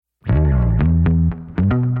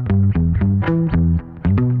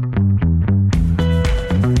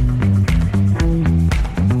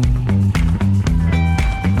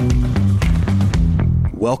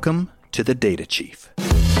Welcome to The Data Chief.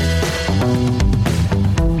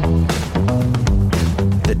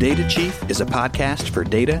 The Data Chief is a podcast for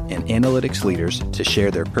data and analytics leaders to share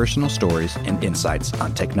their personal stories and insights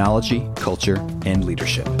on technology, culture, and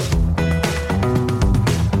leadership.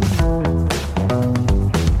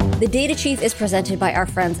 The Data Chief is presented by our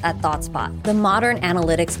friends at ThoughtSpot, the modern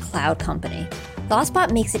analytics cloud company.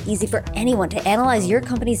 ThoughtSpot makes it easy for anyone to analyze your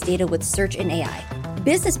company's data with search and AI.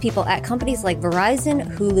 Business people at companies like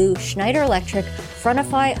Verizon, Hulu, Schneider Electric,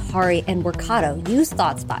 Frontify, Hari, and Workato use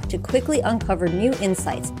ThoughtSpot to quickly uncover new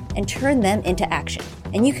insights and turn them into action.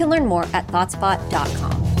 And you can learn more at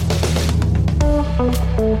thoughtspot.com.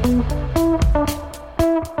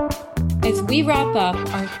 As we wrap up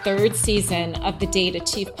our third season of the Data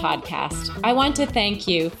Chief podcast, I want to thank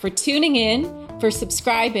you for tuning in, for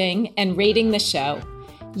subscribing, and rating the show.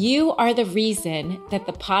 You are the reason that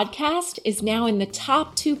the podcast is now in the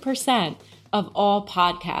top 2% of all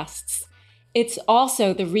podcasts. It's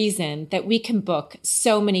also the reason that we can book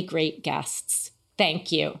so many great guests.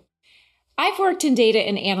 Thank you. I've worked in data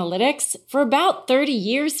and analytics for about 30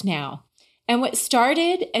 years now, and what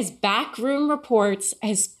started as backroom reports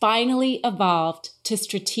has finally evolved to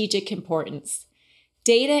strategic importance.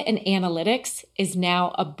 Data and analytics is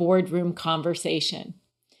now a boardroom conversation.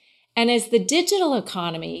 And as the digital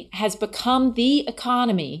economy has become the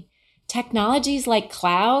economy, technologies like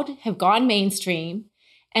cloud have gone mainstream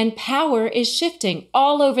and power is shifting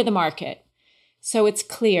all over the market. So it's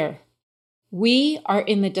clear, we are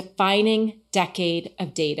in the defining decade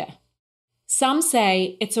of data. Some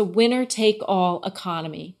say it's a winner-take-all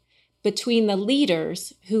economy between the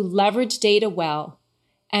leaders who leverage data well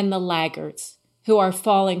and the laggards who are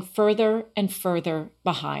falling further and further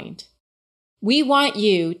behind. We want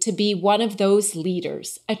you to be one of those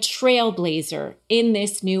leaders, a trailblazer in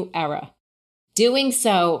this new era. Doing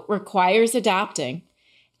so requires adapting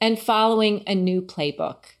and following a new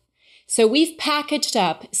playbook. So we've packaged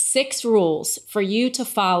up 6 rules for you to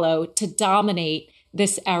follow to dominate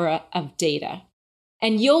this era of data.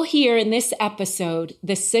 And you'll hear in this episode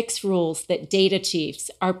the 6 rules that data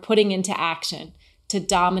chiefs are putting into action to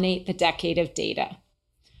dominate the decade of data.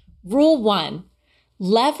 Rule 1.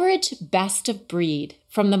 Leverage best of breed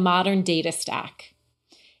from the modern data stack.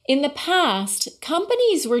 In the past,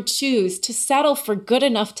 companies would choose to settle for good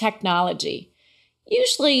enough technology,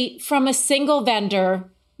 usually from a single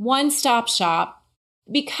vendor, one-stop shop,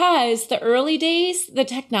 because the early days, the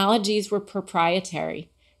technologies were proprietary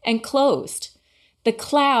and closed. The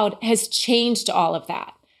cloud has changed all of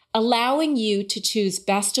that, allowing you to choose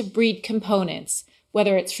best of breed components,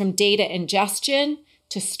 whether it's from data ingestion,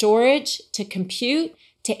 to storage, to compute,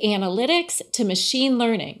 to analytics, to machine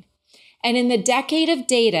learning. And in the decade of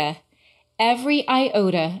data, every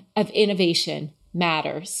iota of innovation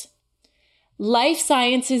matters. Life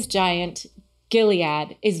sciences giant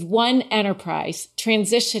Gilead is one enterprise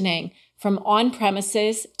transitioning from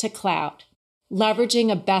on-premises to cloud,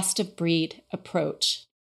 leveraging a best-of-breed approach.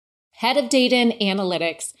 Head of Data and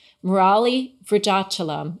Analytics, Murali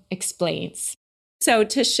Vrijachalam, explains. So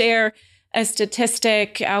to share a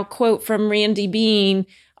statistic, I'll quote from Randy Bean,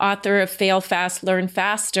 author of Fail Fast, Learn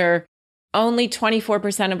Faster. Only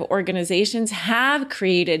 24% of organizations have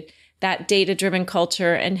created that data-driven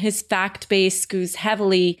culture, and his fact base skews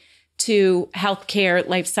heavily to healthcare,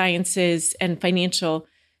 life sciences, and financial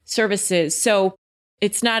services. So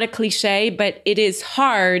it's not a cliche, but it is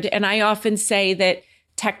hard. And I often say that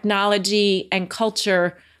technology and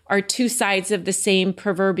culture are 2 sides of the same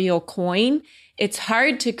proverbial coin. It's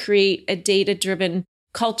hard to create a data-driven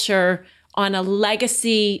culture on a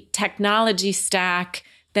legacy technology stack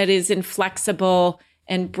that is inflexible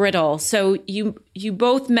and brittle. So you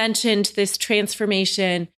both mentioned this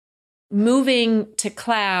transformation, moving to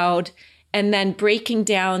cloud, and then breaking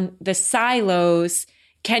down the silos.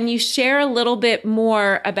 Can you share a little bit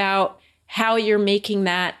more about how you're making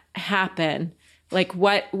that happen? Like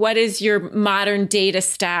what is your modern data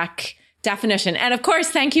stack definition? And of course,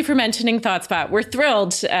 thank you for mentioning ThoughtSpot. We're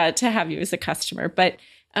thrilled to have you as a customer. But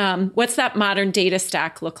what's that modern data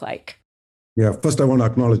stack look like? Yeah, first I want to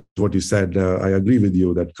acknowledge what you said. I agree with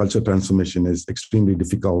you that culture transformation is extremely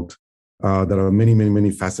difficult. There are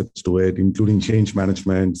many facets to it, including change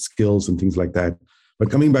management, skills, and things like that.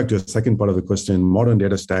 But coming back to the second part of the question, modern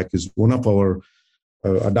data stack is one of our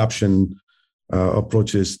adoption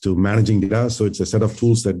approaches to managing data. So it's a set of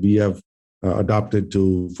tools that we have adopted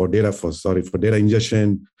for data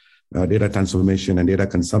ingestion, data transformation, and data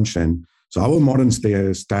consumption. So our modern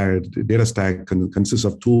data stack consists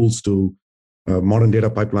of tools to modern data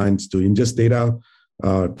pipelines to ingest data,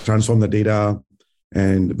 transform the data,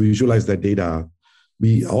 and visualize that data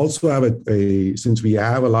We also have since we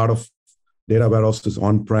have a lot of data warehouses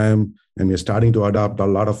on-prem and we're starting to adopt a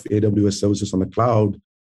lot of AWS services on the cloud,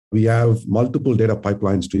 we have multiple data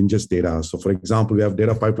pipelines to ingest data. So for example, we have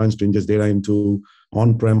data pipelines to ingest data into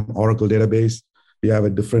on-prem Oracle database. We have a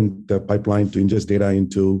different pipeline to ingest data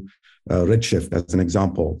into Redshift as an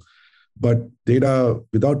example. But data,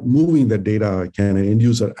 without moving the data, can an end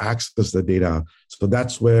user access the data? So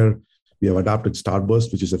that's where we have adopted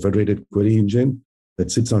Starburst, which is a federated query engine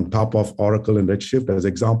that sits on top of Oracle and Redshift as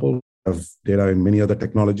example of data in many other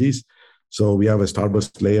technologies. So we have a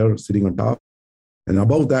Starburst layer sitting on top. And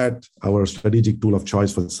above that, our strategic tool of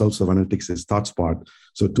choice for self-serve analytics is ThoughtSpot.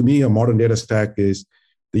 So to me, a modern data stack is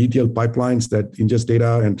the ETL pipelines that ingest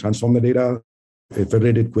data and transform the data, a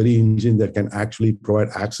federated query engine that can actually provide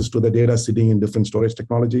access to the data sitting in different storage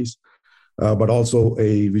technologies, but also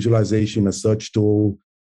a visualization, a search tool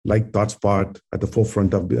like ThoughtSpot at the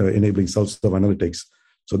forefront of enabling self-serve analytics.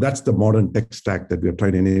 So that's the modern tech stack that we are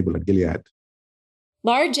trying to enable at Gilead.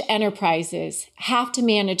 Large enterprises have to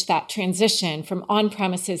manage that transition from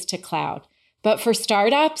on-premises to cloud. But for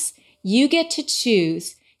startups, you get to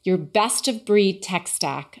choose your best-of-breed tech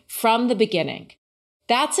stack from the beginning.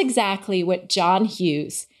 That's exactly what John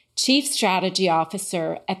Hughes, Chief Strategy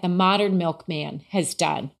Officer at the Modern Milkman, has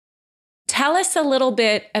done. Tell us a little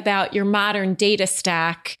bit about your modern data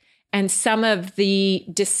stack and some of the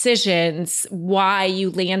decisions why you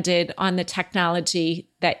landed on the technology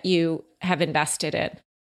that you have invested in.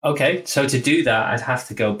 Okay, so to do that, I'd have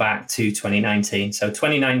to go back to 2019. So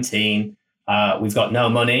 2019, we've got no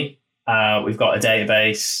money, we've got a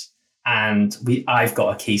database, and I've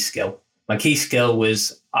got a key skill. My key skill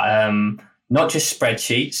was not just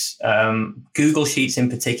spreadsheets, Google Sheets in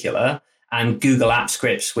particular, and Google Apps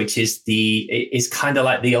Scripts, which is kind of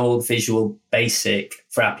like the old Visual Basic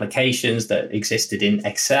for applications that existed in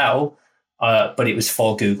Excel, but it was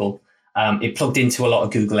for Google. It plugged into a lot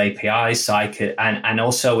of Google APIs, so I could, and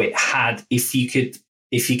also it had, if you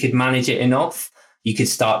could manage it enough, you could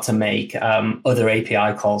start to make other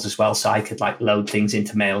API calls as well. So I could like load things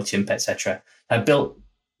into MailChimp, etc. I built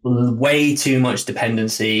way too much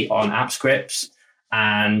dependency on App Scripts,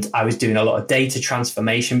 and I was doing a lot of data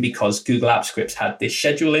transformation because Google Apps Scripts had this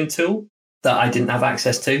scheduling tool that I didn't have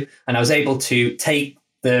access to, and I was able to take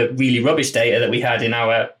the really rubbish data that we had in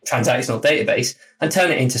our transactional database and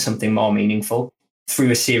turn it into something more meaningful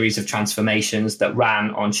through a series of transformations that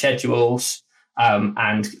ran on schedules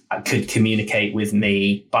and could communicate with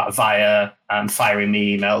me via firing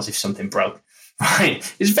me emails if something broke.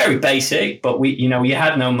 Right. It's very basic, but you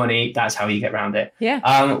had no money. That's how you get around it.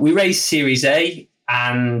 Yeah. We raised Series A,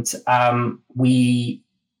 and we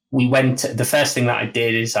went. The first thing that I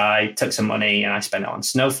did is I took some money and I spent it on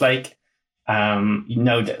Snowflake.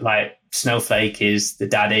 That like Snowflake is the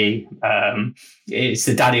daddy. It's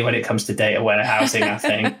the daddy when it comes to data warehousing, I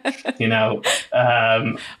think.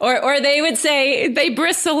 Or they would say, they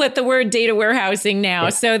bristle at the word data warehousing now. Yeah.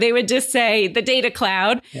 So they would just say the data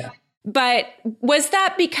cloud. Yeah. But was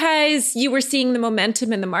that because you were seeing the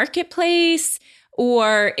momentum in the marketplace,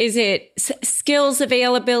 or is it skills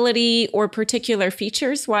availability or particular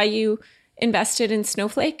features why you invested in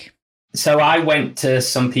Snowflake? So I went to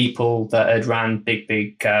some people that had ran big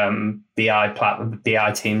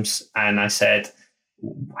BI teams, and I said,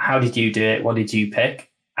 "How did you do it? What did you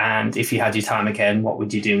pick? And if you had your time again, what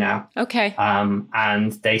would you do now?" Okay.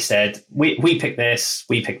 And they said, "We picked this,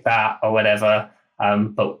 we picked that, or whatever.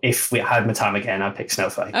 But if we had my time again, I'd pick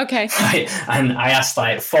Snowflake." Okay. Right? And I asked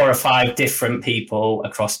like 4 or 5 different people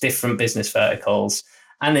across different business verticals.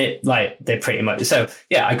 And they're pretty much, so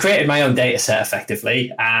yeah, I created my own data set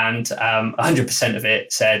effectively, and 100% of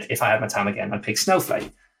it said, if I had my time again, I'd pick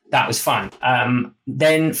Snowflake. That was fine.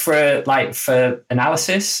 Then for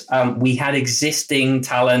analysis, we had existing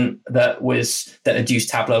talent that had used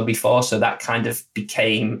Tableau before. So that kind of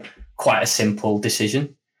became quite a simple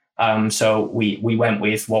decision. So we went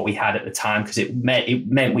with what we had at the time because it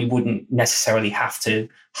meant we wouldn't necessarily have to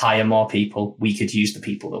hire more people. We could use the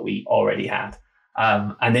people that we already had.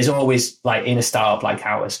 And there's always, like in a startup like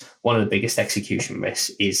ours, one of the biggest execution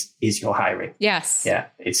risks is your hiring. Yes. Yeah.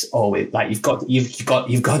 It's always like you've got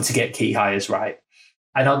to get key hires right.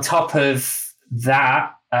 And on top of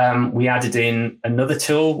that, we added in another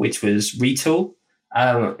tool, which was Retool.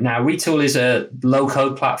 Now Retool is a low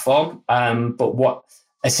code platform, but what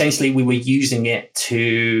essentially we were using it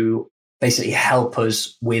to basically help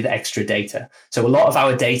us with extra data. So a lot of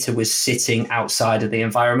our data was sitting outside of the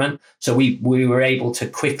environment. So we were able to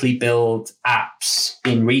quickly build apps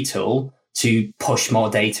in Retool to push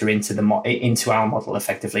more data into our model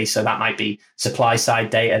effectively. So that might be supply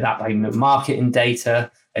side data, that might be marketing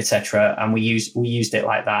data, etc. And we used it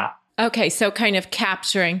like that. Okay, so kind of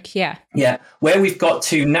capturing, yeah. Yeah, where we've got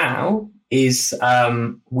to now is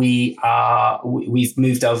we've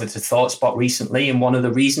moved over to ThoughtSpot recently, and one of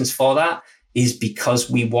the reasons for that is because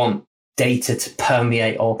we want data to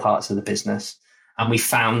permeate all parts of the business. And we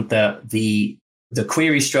found that the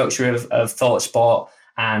query structure of ThoughtSpot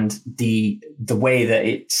and the way that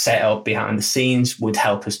it's set up behind the scenes would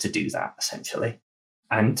help us to do that, essentially.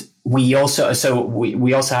 And we also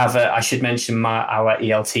have I should mention our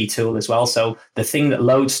ELT tool as well. So the thing that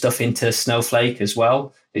loads stuff into Snowflake as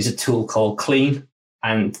well is a tool called Clean.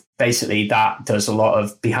 And basically that does a lot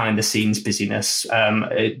of behind the scenes busyness.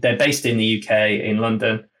 They're based in the UK, in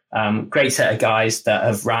London. Great set of guys that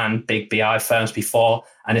have ran big BI firms before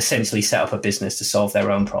and essentially set up a business to solve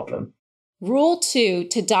their own problem. Rule 2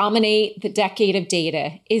 to dominate the decade of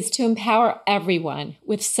data is to empower everyone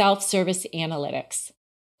with self-service analytics.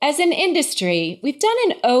 As an industry, we've done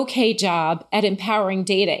an okay job at empowering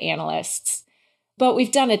data analysts, but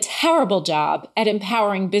we've done a terrible job at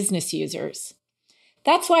empowering business users.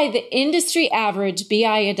 That's why the industry average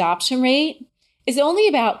BI adoption rate is only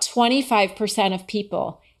about 25% of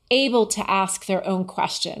people able to ask their own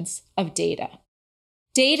questions of data.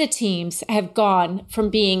 Data teams have gone from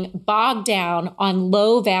being bogged down on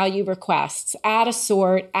low-value requests, add a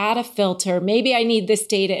sort, add a filter, maybe I need this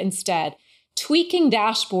data instead, tweaking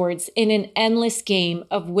dashboards in an endless game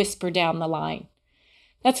of whisper down the line.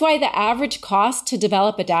 That's why the average cost to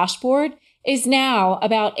develop a dashboard is now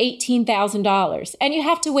about $18,000, and you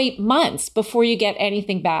have to wait months before you get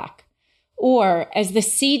anything back. Or, as the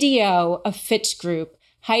CDO of Fitch Group,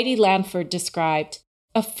 Heidi Lanford, described,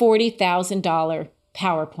 a $40,000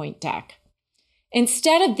 PowerPoint deck.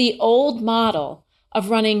 Instead of the old model of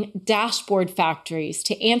running dashboard factories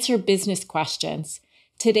to answer business questions,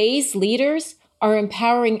 today's leaders are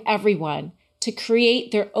empowering everyone to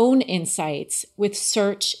create their own insights with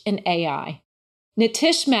search and AI.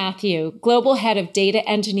 Nitish Matthew, Global Head of Data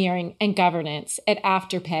Engineering and Governance at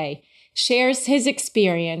Afterpay, shares his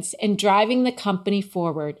experience in driving the company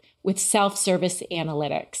forward with self-service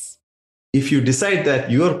analytics. If you decide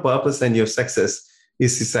that your purpose and your success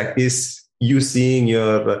is you seeing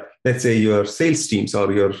your, let's say, your sales teams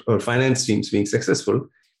or your finance teams being successful,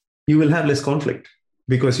 you will have less conflict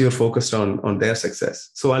because you're focused on their success.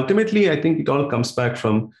 So ultimately, I think it all comes back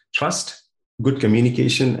from trust, good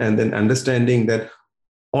communication, and then understanding that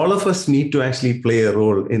all of us need to actually play a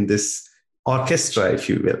role in this orchestra, if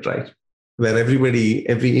you will, right? Where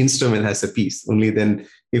every instrument has a piece. Only then,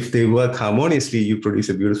 if they work harmoniously, you produce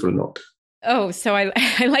a beautiful note. Oh, so I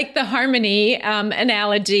like the harmony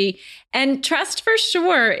analogy. And trust for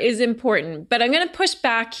sure is important. But I'm going to push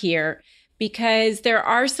back here because there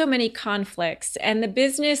are so many conflicts. And the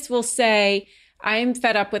business will say, I'm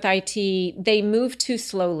fed up with IT. They move too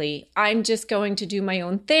slowly. I'm just going to do my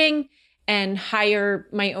own thing and hire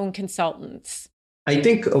my own consultants. I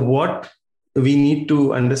think what we need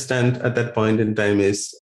to understand at that point in time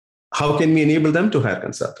is how can we enable them to hire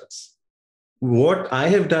consultants? What I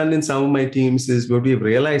have done in some of my teams is what we've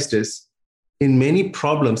realized is in many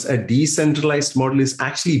problems, a decentralized model is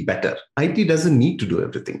actually better. IT doesn't need to do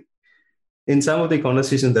everything. In some of the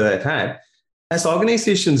conversations that I've had, as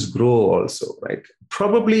organizations grow also, right?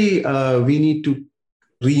 Probably we need to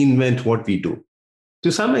reinvent what we do.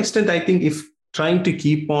 To some extent, I think if trying to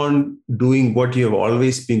keep on doing what you have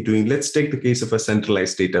always been doing, let's take the case of a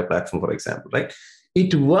centralized data platform, for example, right?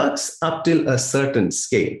 It works up till a certain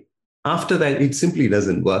scale. After that, it simply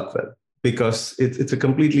doesn't work well because it's a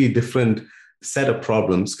completely different set of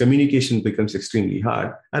problems. Communication becomes extremely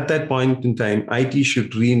hard. At that point in time, IT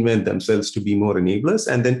should reinvent themselves to be more enablers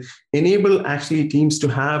and then enable actually teams to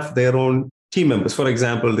have their own team members. For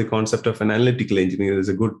example, the concept of an analytical engineer is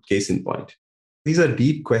a good case in point. These are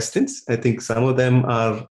deep questions. I think some of them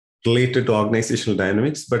are related to organizational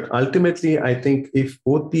dynamics, but ultimately, I think if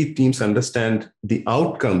both the teams understand the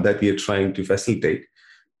outcome that we are trying to facilitate,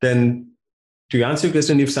 then to answer your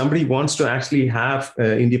question, if somebody wants to actually have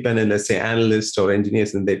independent, let's say, analysts or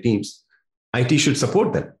engineers in their teams, IT should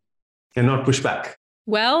support them and not push back.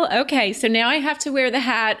 Well, okay. So now I have to wear the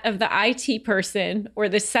hat of the IT person or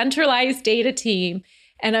the centralized data team.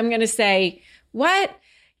 And I'm going to say, what?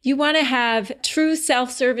 You want to have true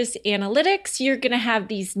self-service analytics. You're going to have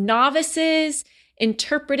these novices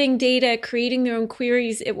interpreting data, creating their own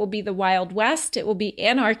queries. It will be the Wild West. It will be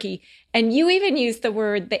anarchy. And you even use the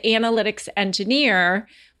word the analytics engineer,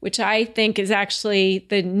 which I think is actually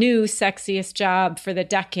the new sexiest job for the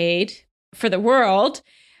decade for the world.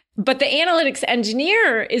 But the analytics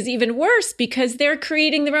engineer is even worse because they're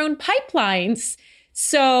creating their own pipelines.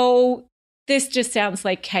 So this just sounds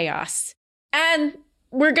like chaos. And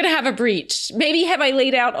we're going to have a breach? Maybe have I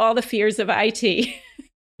laid out all the fears of IT?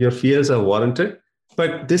 Your fears are warranted.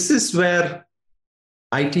 But this is where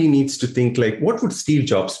IT needs to think like, what would Steve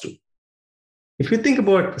Jobs do? If you think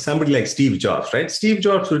about somebody like Steve Jobs, right? Steve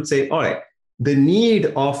Jobs would say, all right, the need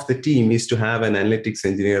of the team is to have an analytics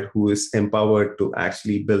engineer who is empowered to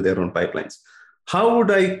actually build their own pipelines. How would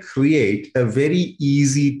I create a very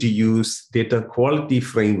easy to use data quality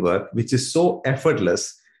framework, which is so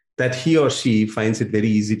effortless that he or she finds it very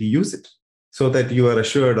easy to use it so that you are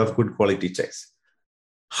assured of good quality checks?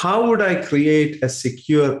 How would I create a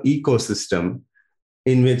secure ecosystem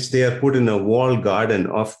in which they are put in a walled garden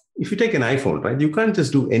of, if you take an iPhone, right? You can't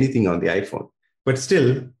just do anything on the iPhone, but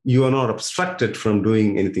still you are not obstructed from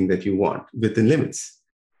doing anything that you want within limits.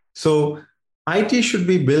 So IT should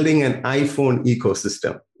be building an iPhone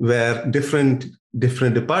ecosystem where different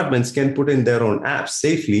departments can put in their own apps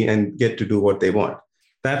safely and get to do what they want.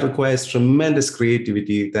 That requires tremendous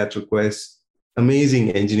creativity. That requires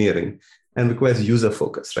amazing engineering and requires user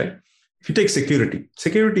focus, right? If you take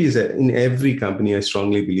security is in every company, I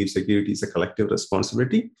strongly believe security is a collective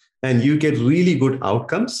responsibility. And you get really good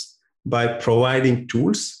outcomes by providing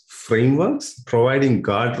tools, frameworks, providing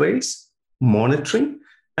guardrails, monitoring,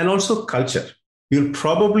 and also culture. You'll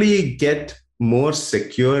probably get more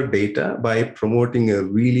secure data by promoting a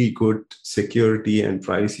really good security and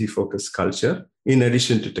privacy focused culture in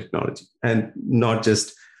addition to technology, and not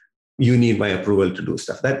just you need my approval to do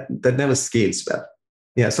stuff. That never scales well.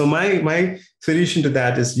 Yeah. So my solution to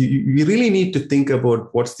that is you really need to think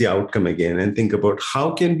about what's the outcome again, and think about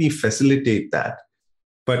how can we facilitate that,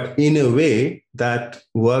 but in a way that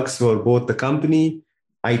works for both the company,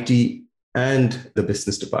 IT, and the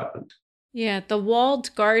business department. Yeah, the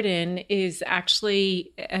walled garden is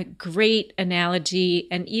actually a great analogy.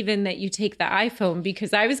 And even that you take the iPhone,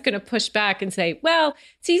 because I was going to push back and say, well,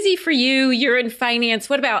 it's easy for you. You're in finance.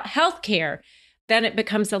 What about healthcare? Then it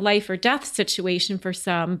becomes a life or death situation for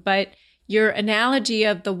some. But your analogy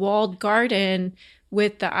of the walled garden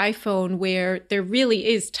with the iPhone, where there really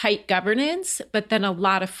is tight governance, but then a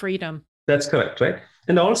lot of freedom. That's correct, right?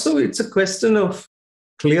 And also it's a question of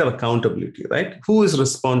clear accountability, right? Who is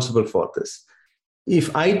responsible for this?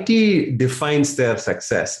 If IT defines their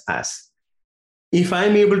success as, if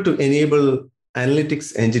I'm able to enable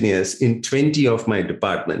analytics engineers in 20 of my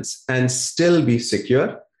departments and still be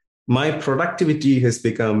secure, my productivity has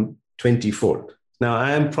become 20-fold. Now,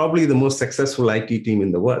 I am probably the most successful IT team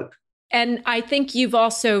in the world. And I think you've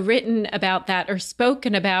also written about that or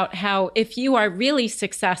spoken about how if you are really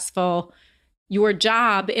successful, your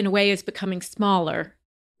job in a way is becoming smaller.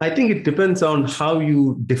 I think it depends on how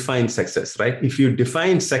you define success, right? If you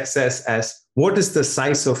define success as what is the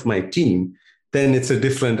size of my team, then it's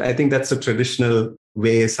I think that's a traditional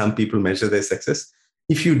way some people measure their success.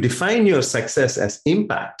 If you define your success as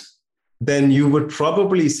impact, then you would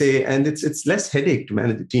probably say, and it's less headache to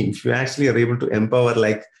manage a team. If you actually are able to empower,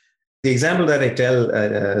 like the example that I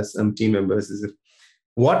tell some team members is if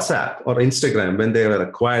WhatsApp or Instagram, when they were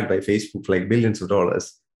acquired by Facebook, like billions of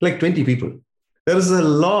dollars, like 20 people. There is a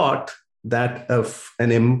lot that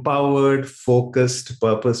an empowered, focused,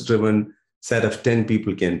 purpose-driven set of 10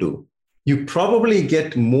 people can do. You probably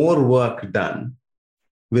get more work done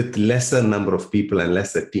with lesser number of people and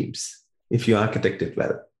lesser teams if you architect it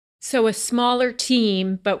well. So a smaller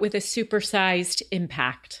team, but with a supersized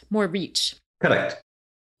impact, more reach. Correct.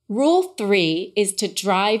 Rule 3 is to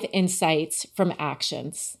drive insights from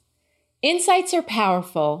actions. Insights are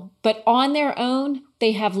powerful, but on their own,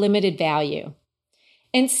 they have limited value.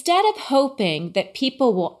 Instead of hoping that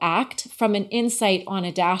people will act from an insight on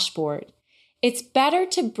a dashboard, it's better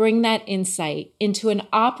to bring that insight into an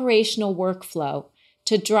operational workflow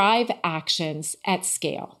to drive actions at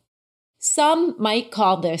scale. Some might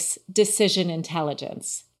call this decision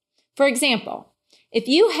intelligence. For example, if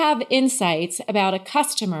you have insights about a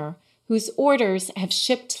customer whose orders have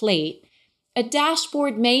shipped late, a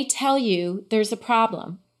dashboard may tell you there's a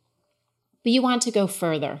problem, but you want to go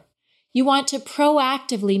further. You want to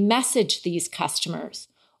proactively message these customers.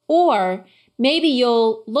 Or maybe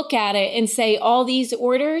you'll look at it and say, all these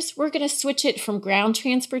orders, we're going to switch it from ground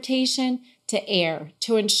transportation to air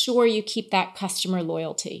to ensure you keep that customer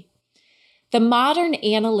loyalty. The modern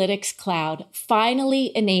analytics cloud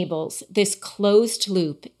finally enables this closed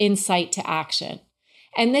loop insight to action.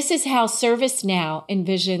 And this is how ServiceNow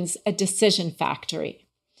envisions a decision factory.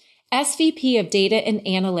 SVP of Data and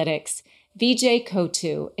Analytics, Vijay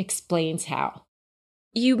Kotu, explains how.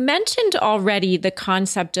 You mentioned already the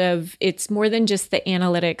concept of it's more than just the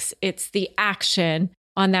analytics, it's the action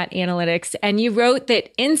on that analytics. And you wrote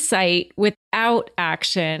that insight without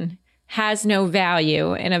action has no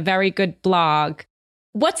value in a very good blog.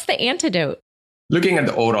 What's the antidote? Looking at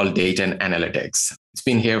the overall data and analytics, it's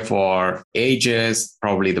been here for ages,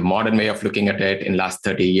 probably the modern way of looking at it in the last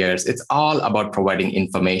 30 years. It's all about providing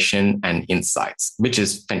information and insights, which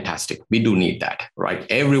is fantastic. We do need that, right?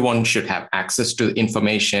 Everyone should have access to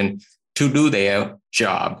information to do their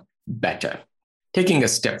job better. Taking a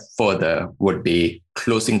step further would be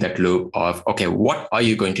closing that loop of, okay, what are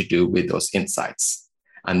you going to do with those insights?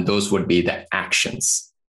 And those would be the actions.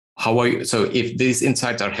 So if these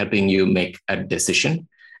insights are helping you make a decision,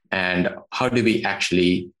 and how do we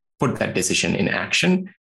actually put that decision in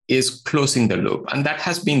action, is closing the loop. And that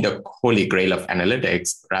has been the holy grail of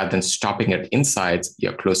analytics. Rather than stopping at insights,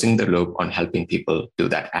 you're closing the loop on helping people do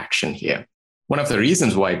that action here. One of the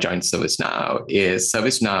reasons why I joined ServiceNow is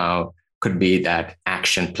ServiceNow could be that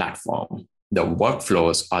action platform. The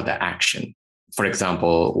workflows are the action. For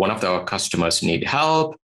example, one of our customers need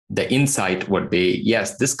help. The insight would be,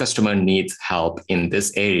 yes, this customer needs help in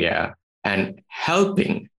this area, and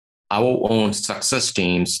helping our own success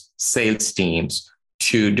teams, sales teams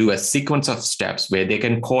to do a sequence of steps where they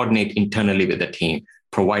can coordinate internally with the team,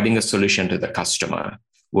 providing a solution to the customer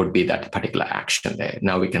would be that particular action there.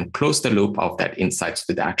 Now we can close the loop of that insights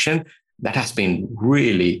with action. That has been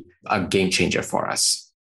really a game changer for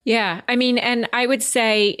us. Yeah. I mean, and I would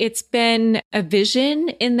say it's been a vision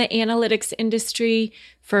in the analytics industry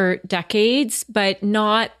for decades, but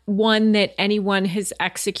not one that anyone has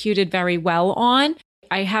executed very well on.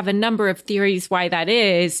 I have a number of theories why that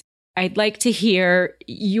is. I'd like to hear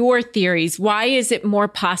your theories. Why is it more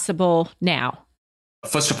possible now?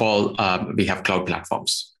 First of all, we have cloud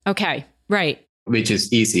platforms. Okay, right. Which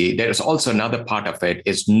is easy. There is also another part of it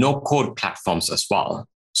is no code platforms as well.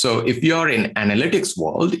 So if you're in analytics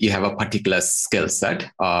world, you have a particular skill set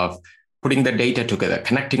of putting the data together,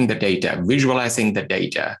 connecting the data, visualizing the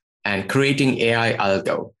data, and creating AI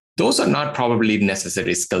algo. Those are not probably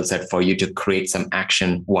necessary skill set for you to create some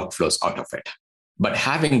action workflows out of it. But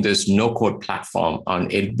having this no code platform on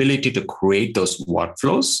ability to create those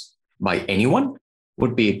workflows by anyone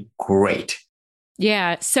would be great.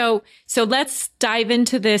 Yeah. So let's dive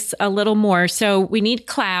into this a little more. So we need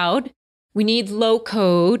cloud. We need low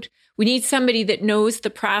code. We need somebody that knows the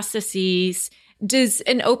processes. Does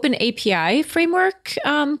an open API framework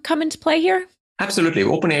come into play here? Absolutely.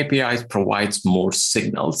 Open APIs provides more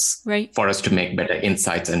signals for us to make better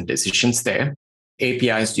insights and decisions there.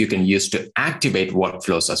 APIs you can use to activate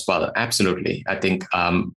workflows as well. Absolutely. I think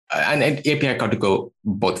an API got to go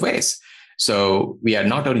both ways. So we are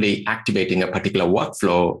not only activating a particular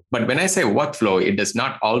workflow, but when I say workflow, it does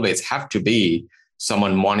not always have to be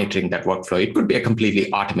someone monitoring that workflow. It could be a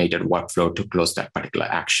completely automated workflow to close that particular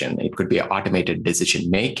action. It could be an automated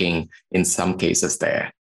decision-making in some cases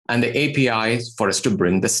there. And the API is for us to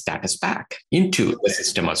bring the status back into the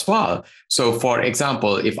system as well. So for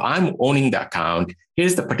example, if I'm owning the account,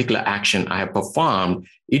 here's the particular action I have performed.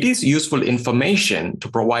 It is useful information to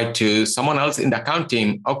provide to someone else in the account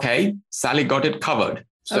team. Okay, Sally got it covered.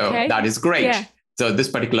 So that is great. Yeah. So this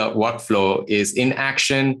particular workflow is in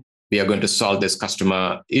action. We are going to solve this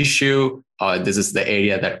customer issue. This is the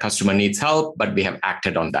area that customer needs help, but we have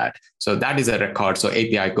acted on that. So that is a record. So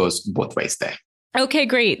API goes both ways there. Okay,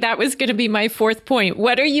 great. That was going to be my fourth point.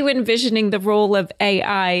 What are you envisioning the role of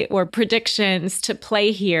AI or predictions to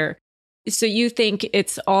play here? So you think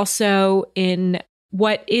it's also in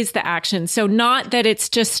what is the action? So not that it's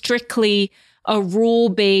just strictly a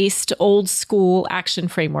rule-based old school action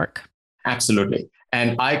framework. Absolutely.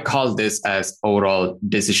 And I call this as overall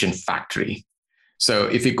decision factory. So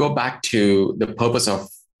if you go back to the purpose of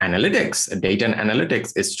analytics, data and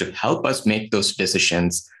analytics is to help us make those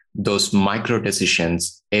decisions, those micro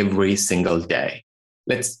decisions every single day.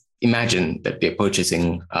 Let's imagine that we're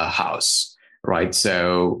purchasing a house, right?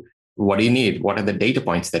 So what do you need? What are the data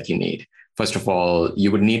points that you need? First of all,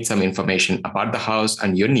 you would need some information about the house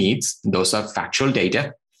and your needs. Those are factual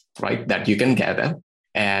data, right, that you can gather.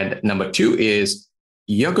 And number two is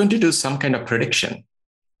you're going to do some kind of prediction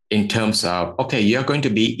in terms of, okay, you're going to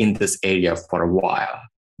be in this area for a while.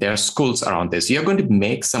 There are schools around this. You're going to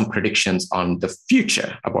make some predictions on the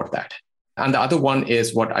future about that. And the other one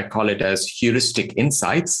is what I call it as heuristic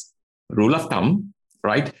insights, rule of thumb,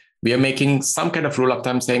 right? We are making some kind of rule of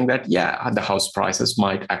thumb saying that, yeah, the house prices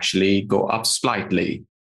might actually go up slightly.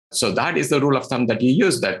 So that is the rule of thumb that you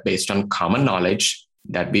use, that based on common knowledge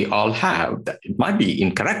that we all have. That it might be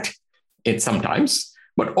incorrect sometimes,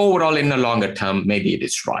 but overall in the longer term, maybe it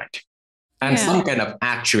is right. And some kind of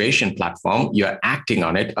actuation platform, you're acting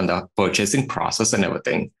on it on the purchasing process and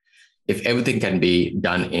everything. If everything can be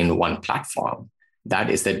done in one platform, that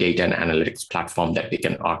is the data and analytics platform that we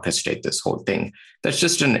can orchestrate this whole thing. That's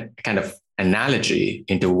just a kind of analogy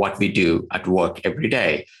into what we do at work every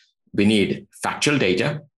day. We need factual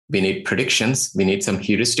data, we need predictions, we need some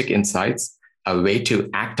heuristic insights, a way to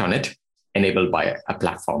act on it, enabled by a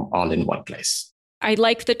platform all in one place. I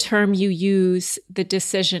like the term you use, the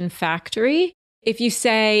decision factory. If you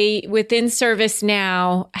say within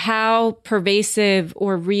ServiceNow, how pervasive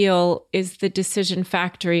or real is the decision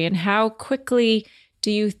factory, and how quickly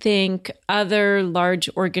do you think other large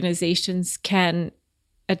organizations can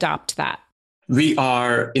adopt that? We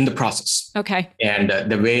are in the process. Okay. And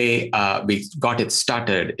the way we got it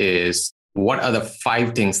started is what are the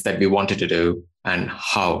 5 things that we wanted to do and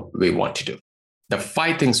how we want to do. The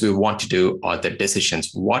 5 things we want to do are the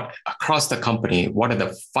decisions. What across the company, what are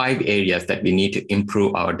the 5 areas that we need to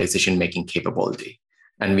improve our decision-making capability?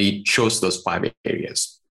 And we chose those 5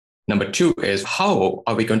 areas. Number 2 is how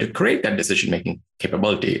are we going to create that decision-making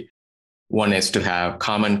capability? One is to have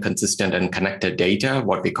common, consistent, and connected data,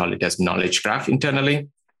 what we call it as knowledge graph internally.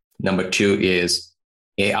 Number 2 is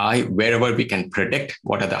AI, wherever we can predict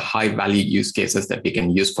what are the high-value use cases that we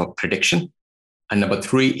can use for prediction. And number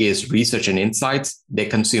 3 is research and insights. They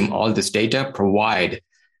consume all this data, provide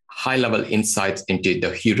high-level insights into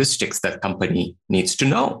the heuristics that company needs to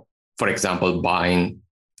know. For example, buying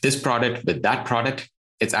this product with that product,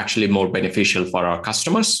 it's actually more beneficial for our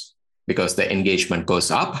customers because the engagement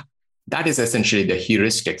goes up. That is essentially the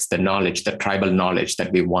heuristics, the knowledge, the tribal knowledge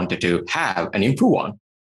that we wanted to have and improve on.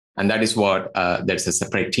 And that is what there's a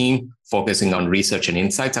separate team focusing on research and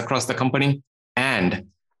insights across the company and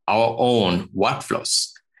our own workflows.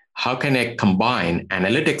 How can I combine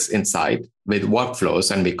analytics insight with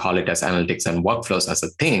workflows? And we call it as analytics and workflows as a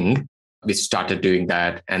thing. We started doing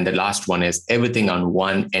that. And the last one is everything on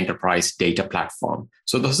one enterprise data platform.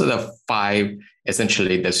 So those are the 5,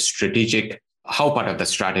 essentially the strategic, how part of the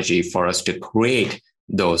strategy for us to create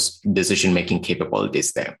those decision-making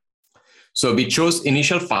capabilities there. So we chose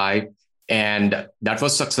initial 5, and that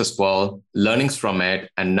was successful, learnings from it.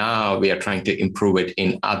 And now we are trying to improve it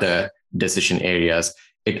in other decision areas.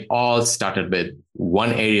 It all started with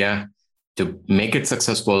one area to make it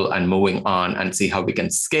successful and moving on and see how we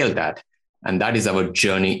can scale that. And that is our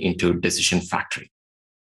journey into Decision Factory.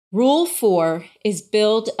 Rule 4 is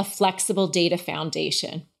build a flexible data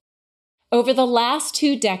foundation. Over the last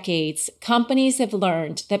 2 decades, companies have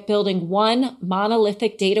learned that building one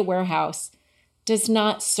monolithic data warehouse does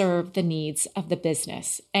not serve the needs of the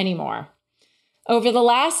business anymore. Over the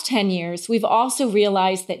last 10 years, we've also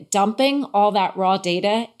realized that dumping all that raw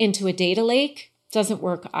data into a data lake doesn't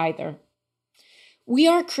work either. We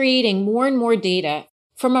are creating more and more data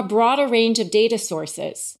from a broader range of data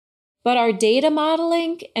sources, but our data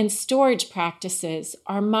modeling and storage practices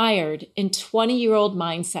are mired in 20-year-old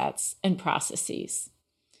mindsets and processes.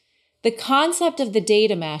 The concept of the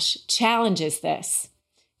data mesh challenges this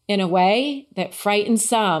in a way that frightens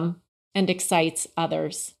some and excites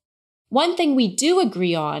others. One thing we do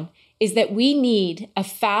agree on is that we need a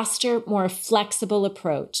faster, more flexible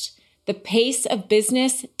approach. The pace of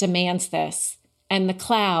business demands this, and the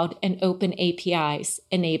cloud and open APIs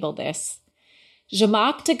enable this.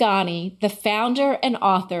 Zhamak Dehghani, the founder and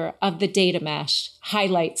author of the Data Mesh,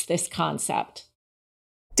 highlights this concept.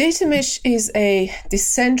 Data Mesh is a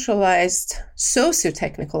decentralized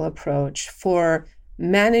socio-technical approach for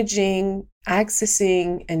managing,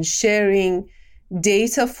 accessing, and sharing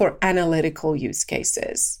data for analytical use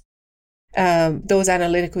cases. Those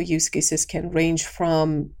analytical use cases can range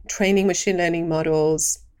from training machine learning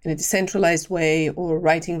models in a decentralized way, or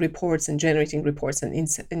writing reports and generating reports and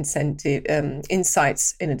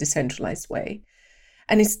insights in a decentralized way.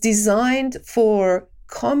 And it's designed for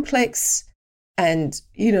complex and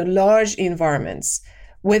large environments,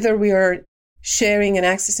 whether we are sharing and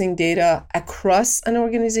accessing data across an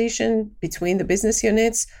organization between the business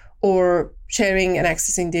units, or sharing and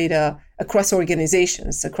accessing data across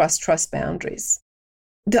organizations, across trust boundaries.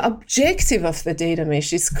 The objective of the data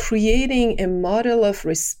mesh is creating a model of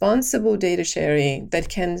responsible data sharing that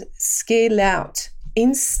can scale out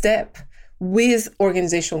in step with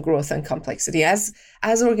organizational growth and complexity. As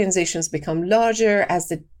organizations become larger, as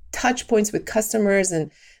the touch points with customers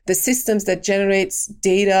and the systems that generates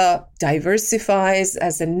data diversifies,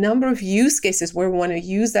 as the number of use cases where we want to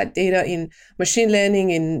use that data in machine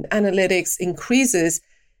learning, in analytics increases,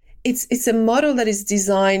 it's a model that is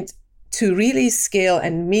designed to really scale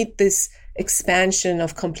and meet this expansion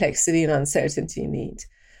of complexity and uncertainty need.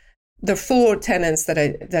 The 4 tenets that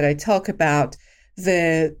I talk about,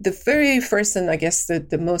 the very first, and I guess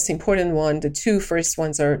the most important one, the 2 first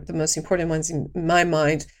ones are the most important ones in my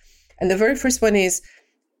mind. And the very first one is,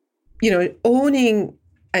 owning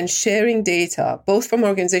and sharing data, both from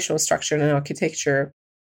organizational structure and architecture,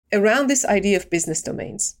 around this idea of business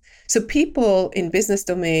domains. So people in business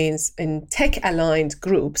domains, in tech-aligned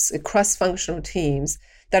groups, cross-functional teams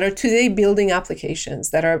that are today building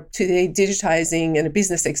applications, that are today digitizing a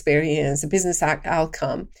business experience, a business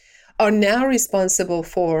outcome, are now responsible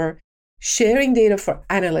for sharing data for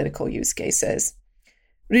analytical use cases,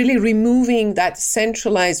 really removing that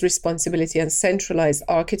centralized responsibility and centralized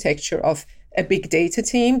architecture of a big data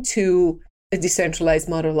team to a decentralized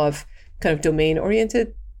model of kind of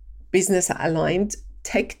domain-oriented, business-aligned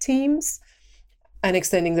tech teams, and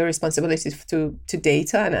extending the responsibilities to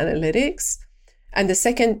data and analytics. And the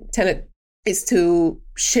second tenet is to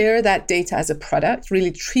share that data as a product,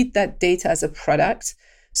 really treat that data as a product.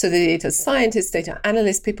 So the data scientists, data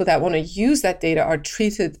analysts, people that want to use that data are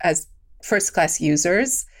treated as first-class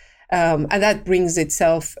users. And that brings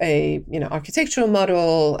itself a architectural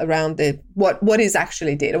model around what is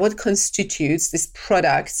actually data, what constitutes this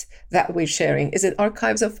product that we're sharing. Is it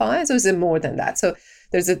archives of files or is it more than that? So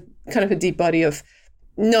there's a kind of a deep body of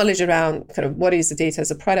knowledge around kind of what is the data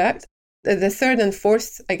as a product. The third and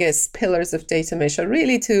fourth, I guess, pillars of data mesh are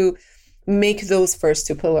really to make those first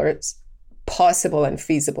two pillars possible and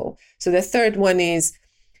feasible. So the third one is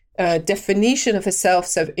definition of a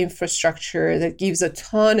self-serve infrastructure that gives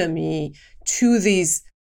autonomy to these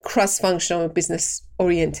cross-functional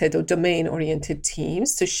business-oriented or domain-oriented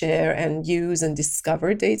teams to share and use and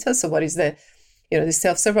discover data. So what is the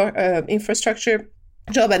self-serve infrastructure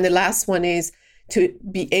job? And the last one is to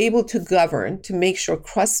be able to govern, to make sure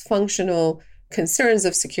cross-functional concerns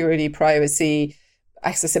of security, privacy,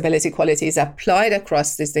 accessibility, quality is applied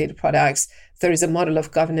across these data products. There is a model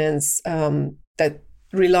of governance that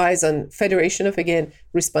relies on federation of, again,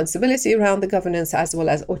 responsibility around the governance, as well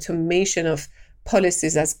as automation of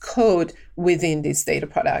policies as code within these data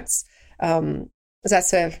products.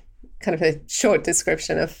 That's a kind of a short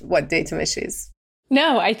description of what data mesh is.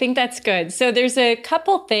 No, I think that's good. So there's a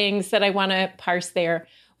couple things that I want to parse there.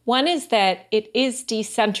 One is that it is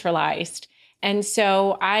decentralized. And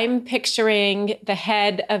so I'm picturing the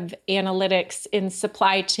head of analytics in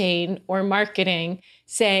supply chain or marketing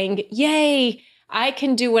saying, yay, I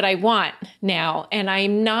can do what I want now, and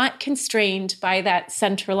I'm not constrained by that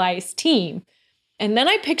centralized team. And then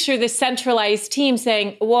I picture the centralized team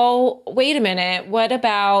saying, whoa, wait a minute, what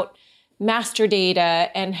about master data,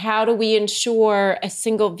 and how do we ensure a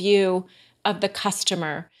single view of the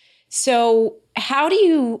customer? So how do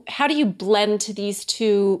you blend these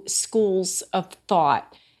two schools of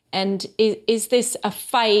thought? And is this a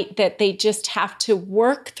fight that they just have to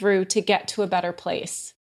work through to get to a better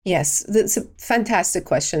place? Yes, that's a fantastic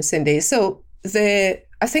question, Cindy. So I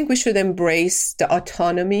think we should embrace the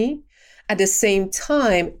autonomy, at the same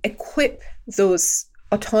time equip those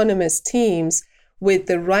autonomous teams with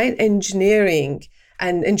the right engineering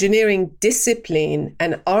discipline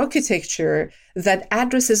and architecture that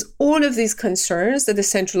addresses all of these concerns that the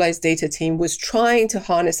centralized data team was trying to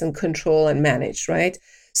harness and control and manage, right?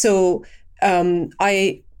 So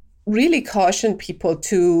I really caution people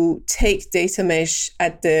to take data mesh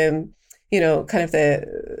at the, kind of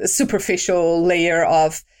the superficial layer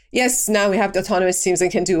of, yes, now we have the autonomous teams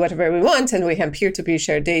and can do whatever we want and we can peer-to-peer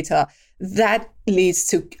share data. That leads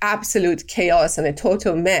to absolute chaos and a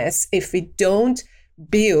total mess if we don't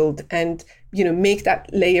build and, make that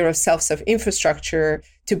layer of self-serve infrastructure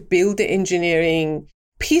to build the engineering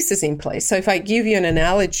pieces in place. So if I give you an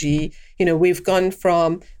analogy, we've gone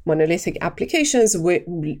from monolithic applications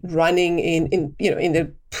running in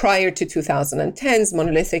the prior to 2010s,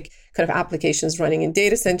 monolithic kind of applications running in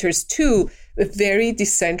data centers to a very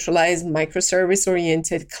decentralized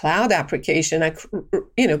microservice-oriented cloud application,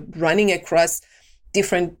 running across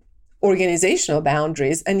different organizational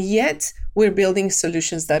boundaries. And yet we're building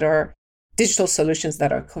solutions that are digital solutions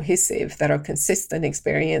that are cohesive, that are consistent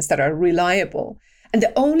experience, that are reliable. And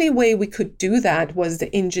the only way we could do that was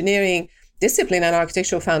the engineering discipline and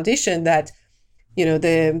architectural foundation that,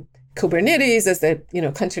 the Kubernetes as the,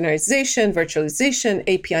 containerization, virtualization,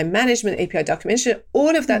 API management, API documentation,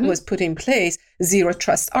 all of that was put in place. Zero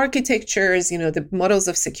trust architectures, the models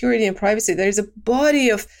of security and privacy. There is a body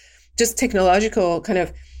of just technological kind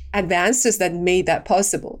of advances that made that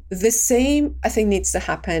possible. The same, I think, needs to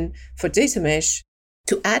happen for data mesh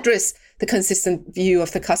to address the consistent view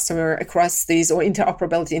of the customer across these, or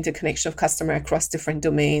interoperability, interconnection of customer across different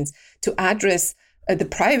domains, to address the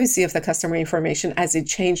privacy of the customer information as it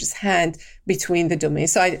changes hand between the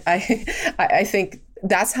domains. So I think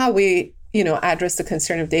that's how we, address the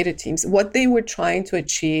concern of data teams. What they were trying to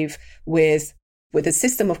achieve with a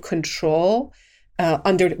system of control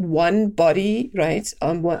under one body, right,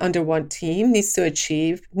 under one team needs to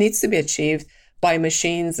be achieved by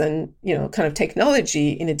machines and, kind of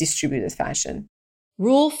technology in a distributed fashion.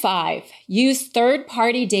 Rule 5, use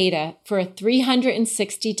third-party data for a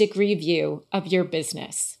 360-degree view of your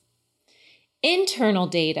business. Internal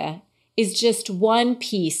data is just one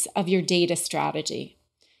piece of your data strategy.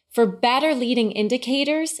 For better leading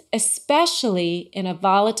indicators, especially in a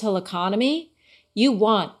volatile economy, you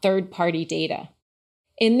want third-party data.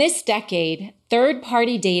 In this decade,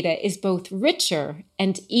 third-party data is both richer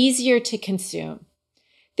and easier to consume.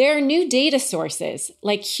 There are new data sources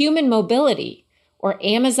like human mobility or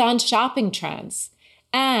Amazon shopping trends.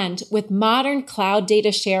 And with modern cloud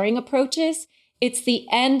data sharing approaches, it's the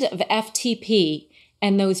end of FTP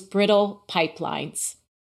and those brittle pipelines.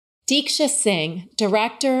 Deeksha Singh,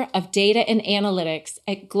 Director of Data and Analytics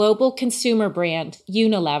at global consumer brand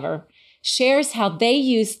Unilever, shares how they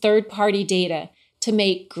use third-party data to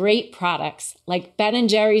make great products like Ben &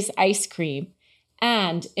 Jerry's ice cream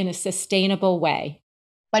and in a sustainable way.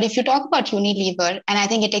 But if you talk about Unilever, and I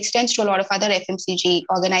think it extends to a lot of other FMCG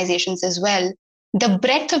organizations as well, the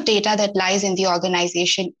breadth of data that lies in the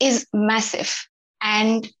organization is massive.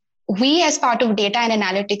 And we as part of data and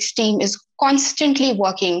analytics team is constantly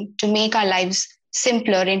working to make our lives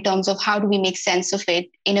simpler in terms of how do we make sense of it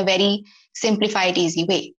in a very simplified, easy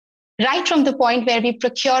way. Right from the point where we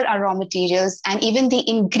procure our raw materials and even the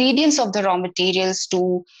ingredients of the raw materials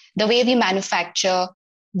to the way we manufacture,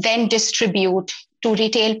 then distribute to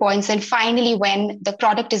retail points, and finally when the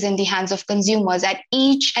product is in the hands of consumers, at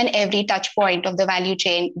each and every touch point of the value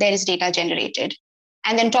chain, there is data generated.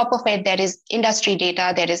 And then top of it, there is industry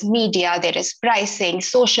data, there is media, there is pricing,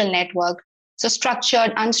 social network. So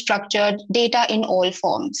structured, unstructured data in all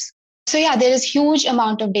forms. So yeah, there is huge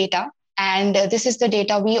amount of data. And this is the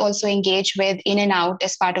data we also engage with in and out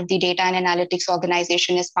as part of the data and analytics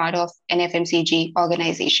organization, as part of an FMCG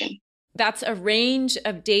organization. That's a range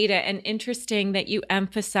of data, and interesting that you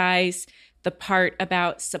emphasize the part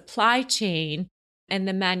about supply chain and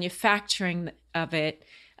the manufacturing of it,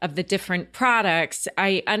 of the different products.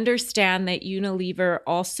 I understand that Unilever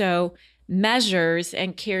also measures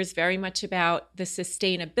and cares very much about the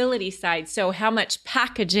sustainability side. So how much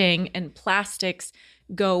packaging and plastics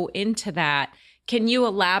go into that? Can you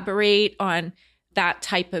elaborate on that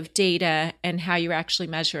type of data and how you're actually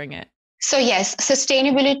measuring it? So yes,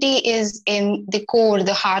 sustainability is in the core,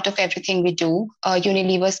 the heart of everything we do.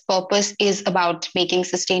 Unilever's purpose is about making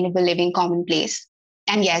sustainable living commonplace.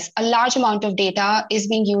 And yes, a large amount of data is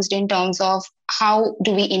being used in terms of how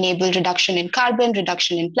do we enable reduction in carbon,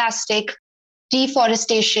 reduction in plastic,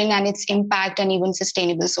 deforestation and its impact, and even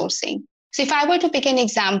sustainable sourcing. So if I were to pick an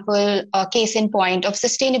example, a case in point of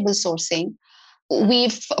sustainable sourcing,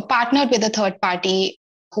 we've partnered with a third party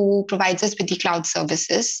who provides us with the cloud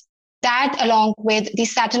services. That, along with the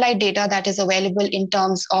satellite data that is available in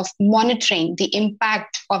terms of monitoring the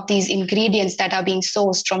impact of these ingredients that are being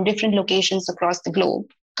sourced from different locations across the globe,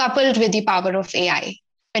 coupled with the power of AI.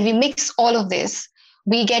 When we mix all of this,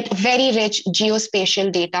 we get very rich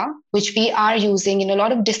geospatial data, which we are using in a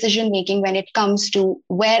lot of decision making when it comes to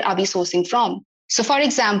where are we sourcing from. So for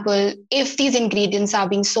example, if these ingredients are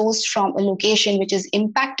being sourced from a location which is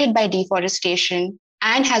impacted by deforestation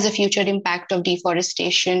and has a future impact of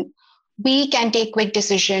deforestation, we can take quick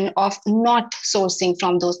decision of not sourcing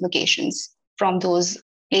from those locations, from those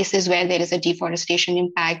places where there is a deforestation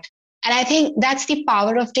impact. And I think that's the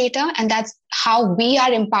power of data, and that's how we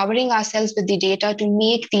are empowering ourselves with the data to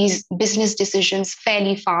make these business decisions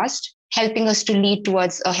fairly fast, helping us to lead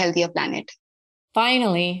towards a healthier planet.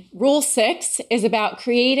 Finally, Rule 6 is about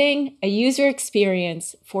creating a user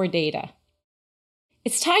experience for data.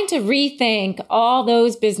 It's time to rethink all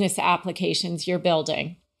those business applications you're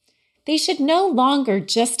building. They should no longer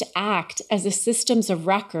just act as a systems of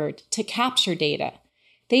record to capture data.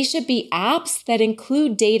 They should be apps that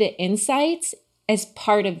include data insights as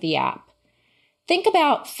part of the app. Think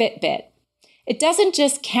about Fitbit. It doesn't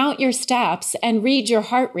just count your steps and read your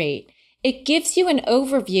heart rate. It gives you an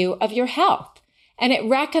overview of your health, and it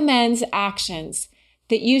recommends actions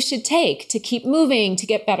that you should take to keep moving, to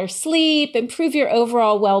get better sleep, improve your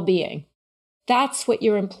overall well-being. That's what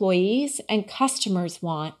your employees and customers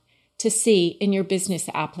want to see in your business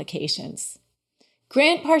applications.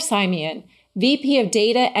 Grant Parsimian, VP of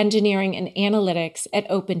Data Engineering and Analytics at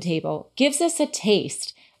OpenTable, gives us a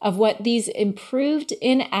taste of what these improved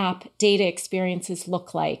in-app data experiences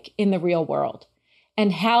look like in the real world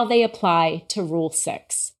and how they apply to Rule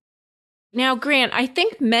 6. Now, Grant, I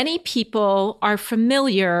think many people are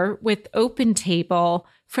familiar with OpenTable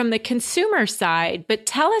from the consumer side, but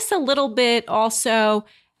tell us a little bit also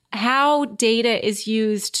how data is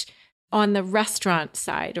used on the restaurant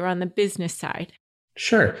side or on the business side.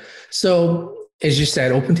 Sure. So As you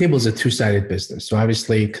said, OpenTable is a two-sided business. So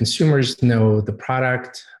obviously consumers know the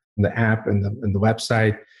product, the app, and the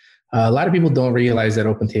website. A lot of people don't realize that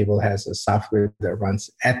OpenTable has a software that runs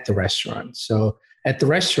at the restaurant. So at the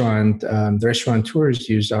restaurant, the restaurateurs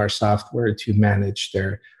use our software to manage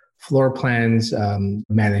their floor plans,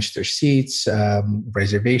 manage their seats,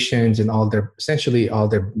 reservations, and essentially all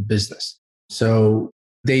their business. So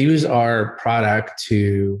they use our product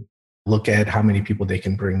to look at how many people they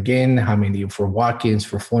can bring in, how many for walk-ins,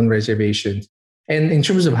 for phone reservations. And in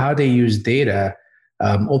terms of how they use data,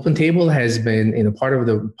 OpenTable has been, part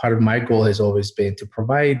of my goal has always been to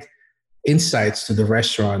provide insights to the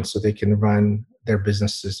restaurants so they can run their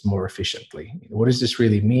businesses more efficiently. What does this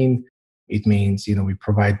really mean? It means, we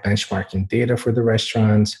provide benchmarking data for the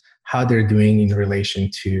restaurants, how they're doing in relation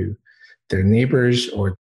to their neighbors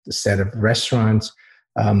or the set of restaurants,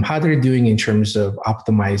 how they're doing in terms of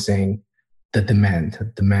optimizing the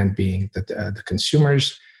demand being the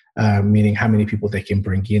consumers, meaning how many people they can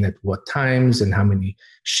bring in at what times and how many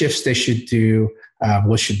shifts they should do,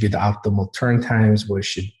 what should be the optimal turn times, what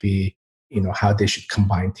should be, how they should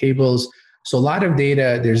combine tables. So there's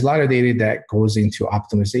a lot of data that goes into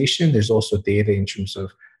optimization. There's also data in terms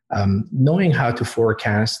of knowing how to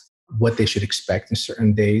forecast what they should expect in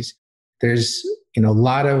certain days. There's a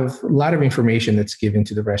lot of information that's given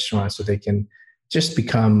to the restaurant so they can just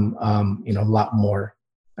become a lot more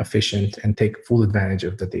efficient and take full advantage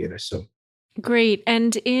of the data. So great.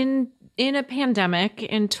 And in a pandemic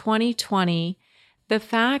in 2020, the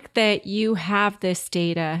fact that you have this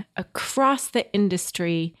data across the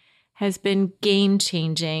industry has been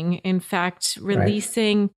game-changing. In fact,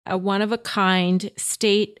 releasing a one-of-a-kind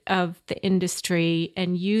state of the industry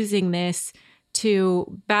and using this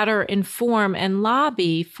to better inform and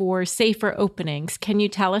lobby for safer openings. Can you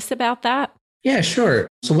tell us about that? Yeah, sure.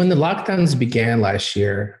 So when the lockdowns began last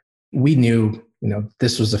year, we knew,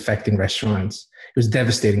 this was affecting restaurants. It was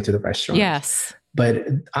devastating to the restaurants. Yes. But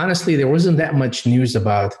honestly, there wasn't that much news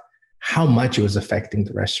about how much it was affecting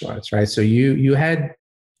the restaurants, right? So you had,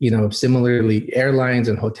 similarly, airlines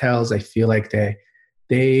and hotels, I feel like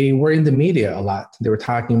they were in the media a lot. They were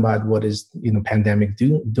talking about what is, pandemic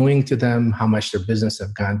doing to them, how much their business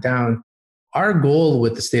have gone down. Our goal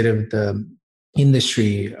with the state of the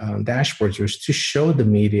industry dashboards was to show the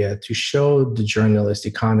media, to show the journalists,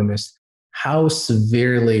 economists, how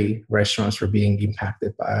severely restaurants were being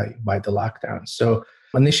impacted by the lockdown. So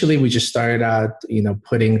initially, we just started out,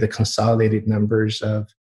 putting the consolidated numbers of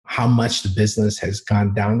how much the business has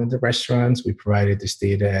gone down in the restaurants. We provided this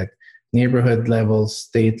data at neighborhood level,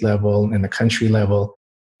 state level, and the country level.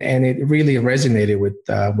 And it really resonated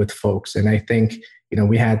with folks. And I think,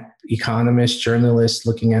 we had economists, journalists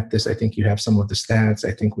looking at this. I think you have some of the stats.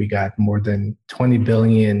 I think we got more than 20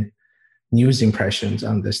 billion news impressions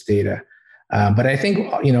on this data. But I think,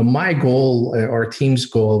 my goal or our team's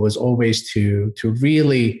goal was always to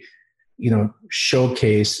really,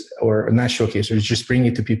 showcase or not showcase, or just bring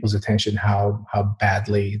it to people's attention how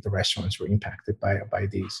badly the restaurants were impacted by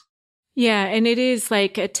these. Yeah, and it is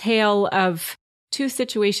like a tale of two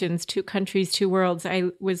situations, two countries, two worlds. I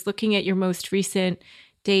was looking at your most recent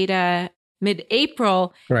data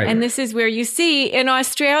mid-April, and this is where you see in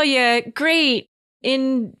Australia, great,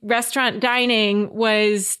 in restaurant dining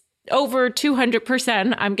was over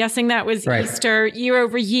 200%. I'm guessing that was Easter year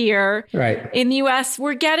over year. Right. In the US,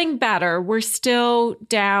 we're getting better. We're still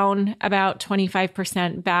down about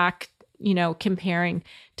 25% back, comparing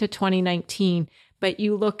to 2019. But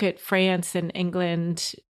you look at France and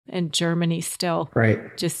England and Germany still,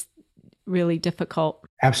 just really difficult.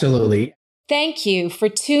 Absolutely. Thank you for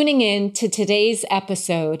tuning in to today's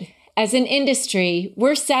episode. As an industry,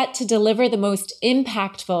 we're set to deliver the most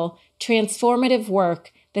impactful, transformative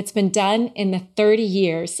work that's been done in the 30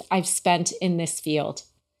 years I've spent in this field.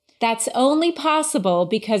 That's only possible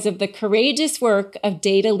because of the courageous work of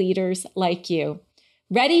data leaders like you,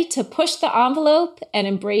 ready to push the envelope and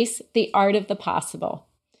embrace the art of the possible.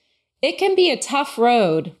 It can be a tough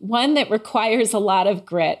road, one that requires a lot of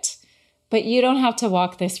grit, but you don't have to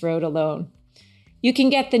walk this road alone. You can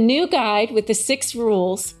get the new guide with the 6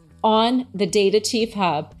 rules on the Data Chief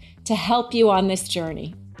Hub to help you on this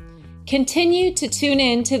journey. Continue to tune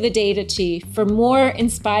in to the Data Chief for more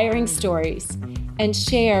inspiring stories and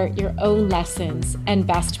share your own lessons and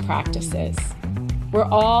best practices. We're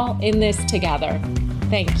all in this together.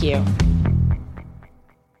 Thank you.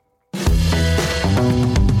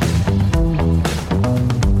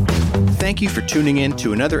 Thank you for tuning in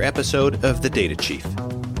to another episode of The Data Chief.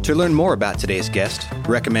 To learn more about today's guest,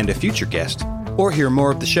 recommend a future guest, or hear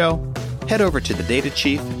more of the show, head over to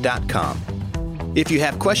thedatachief.com. If you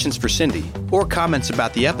have questions for Cindy or comments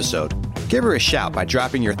about the episode, Give her a shout by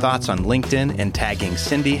dropping your thoughts on LinkedIn and tagging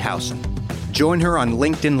Cindy Howson. Join her on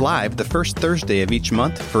LinkedIn Live the first Thursday of each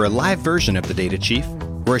month for a live version of The Data Chief,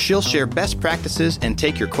 where she'll share best practices and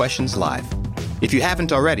take your questions live. If you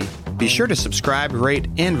haven't already, be sure to subscribe, rate,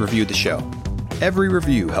 and review the show. Every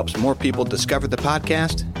review helps more people discover the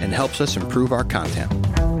podcast and helps us improve our content.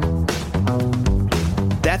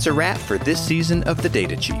 That's a wrap for this season of The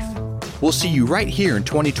Data Chief. We'll see you right here in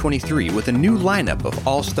 2023 with a new lineup of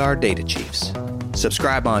all-star Data Chiefs.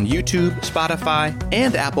 Subscribe on YouTube, Spotify,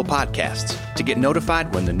 and Apple Podcasts to get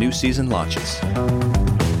notified when the new season launches.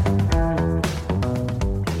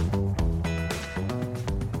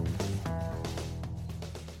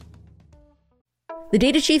 The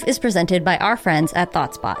Data Chief is presented by our friends at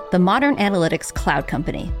ThoughtSpot, the modern analytics cloud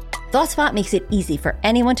company. ThoughtSpot makes it easy for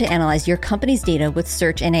anyone to analyze your company's data with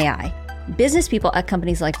search and AI. Business people at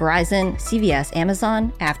companies like Verizon, CVS,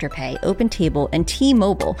 Amazon, Afterpay, OpenTable, and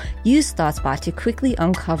T-Mobile use ThoughtSpot to quickly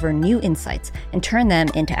uncover new insights and turn them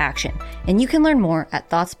into action. And you can learn more at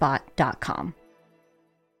ThoughtSpot.com.